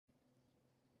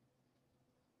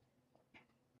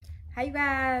Hi you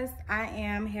guys, I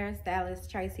am hairstylist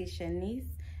Tracy Shanice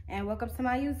and welcome to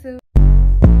my YouTube.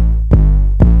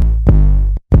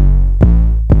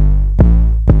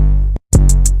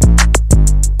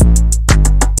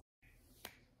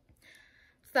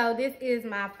 So this is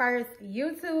my first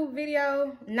YouTube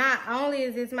video. Not only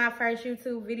is this my first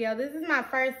YouTube video, this is my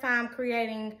first time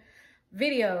creating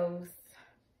videos.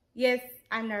 Yes,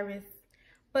 I'm nervous,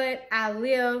 but I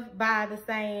live by the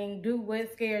saying, do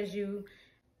what scares you.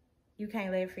 You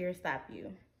can't let fear stop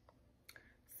you.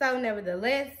 So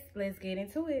nevertheless, let's get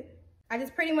into it. I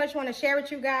just pretty much want to share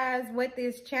with you guys what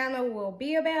this channel will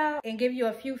be about and give you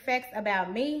a few facts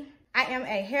about me. I am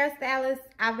a hairstylist.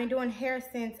 I've been doing hair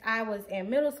since I was in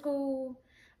middle school,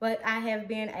 but I have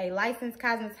been a licensed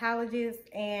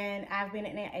cosmetologist and I've been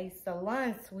in a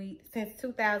salon suite since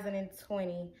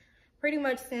 2020, pretty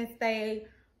much since they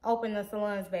opened the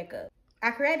salons back up.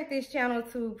 I created this channel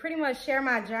to pretty much share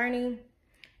my journey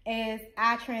as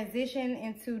I transition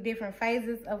into different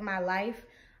phases of my life.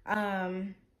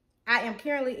 I am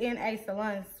currently in a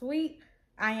salon suite.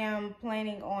 I am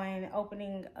planning on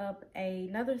opening up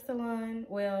another salon.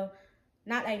 Well,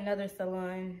 not another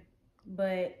salon,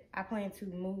 but I plan to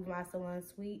move my salon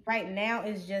suite. Right now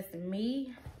it's just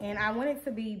me and I want it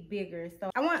to be bigger.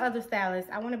 So I want other stylists.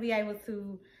 I want to be able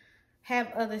to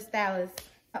have other stylists.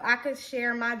 I could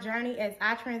share my journey as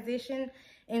I transition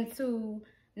into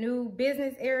new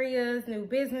business areas, new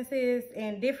businesses,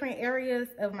 and different areas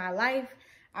of my life.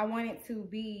 I want it to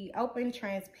be open,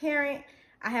 transparent.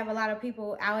 I have a lot of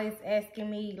people always asking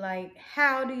me, like,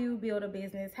 how do you build a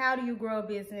business? How do you grow a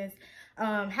business?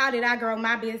 How did I grow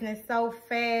my business so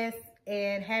fast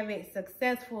and have it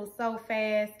successful so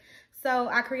fast? So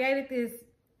I created this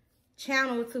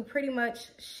channel to pretty much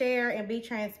share and be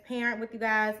transparent with you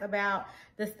guys about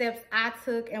the steps I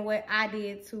took and what I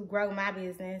did to grow my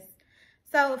business.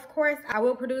 So, of course, I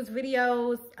will produce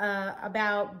videos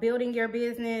about building your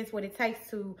business, what it takes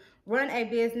to run a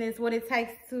business, what it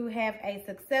takes to have a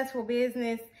successful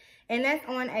business, and that's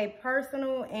on a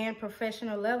personal and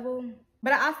professional level.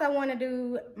 But I also want to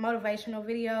do motivational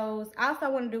videos. I also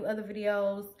want to do other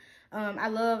videos. I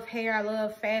love hair, I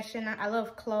love fashion, I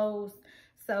love clothes.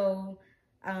 So,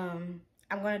 I'm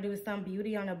going to do some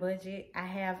beauty on a budget. I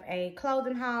have a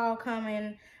clothing haul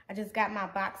coming. I just got my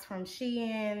box from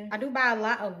Shein. I do buy a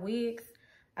lot of wigs.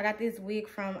 I got this wig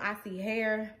from I See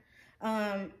Hair.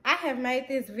 I have made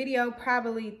this video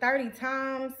probably 30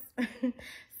 times.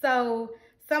 So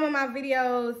some of my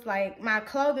videos, like my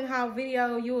clothing haul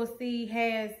video, you will see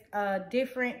has a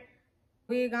different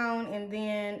wig on, and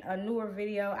then a newer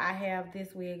video, I have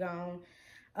this wig on.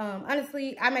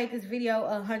 Honestly, I made this video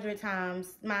 100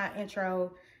 times, my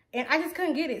intro, and I just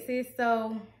couldn't get it, sis.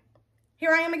 So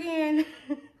here I am again.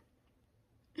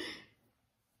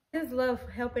 I just love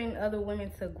helping other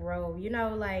women to grow. You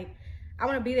know, like, I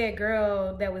want to be that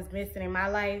girl that was missing in my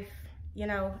life. You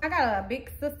know, I got a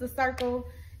big sister circle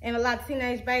and a lot of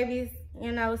teenage babies,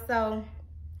 you know, so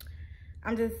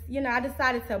I'm just, you know, I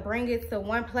decided to bring it to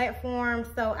one platform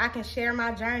so I can share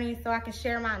my journey, so I can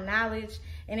share my knowledge.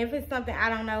 And if it's something I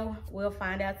don't know, we'll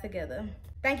find out together.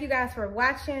 Thank you guys for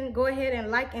watching. Go ahead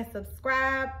and like and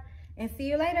subscribe, and see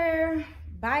you later.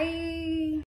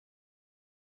 Bye.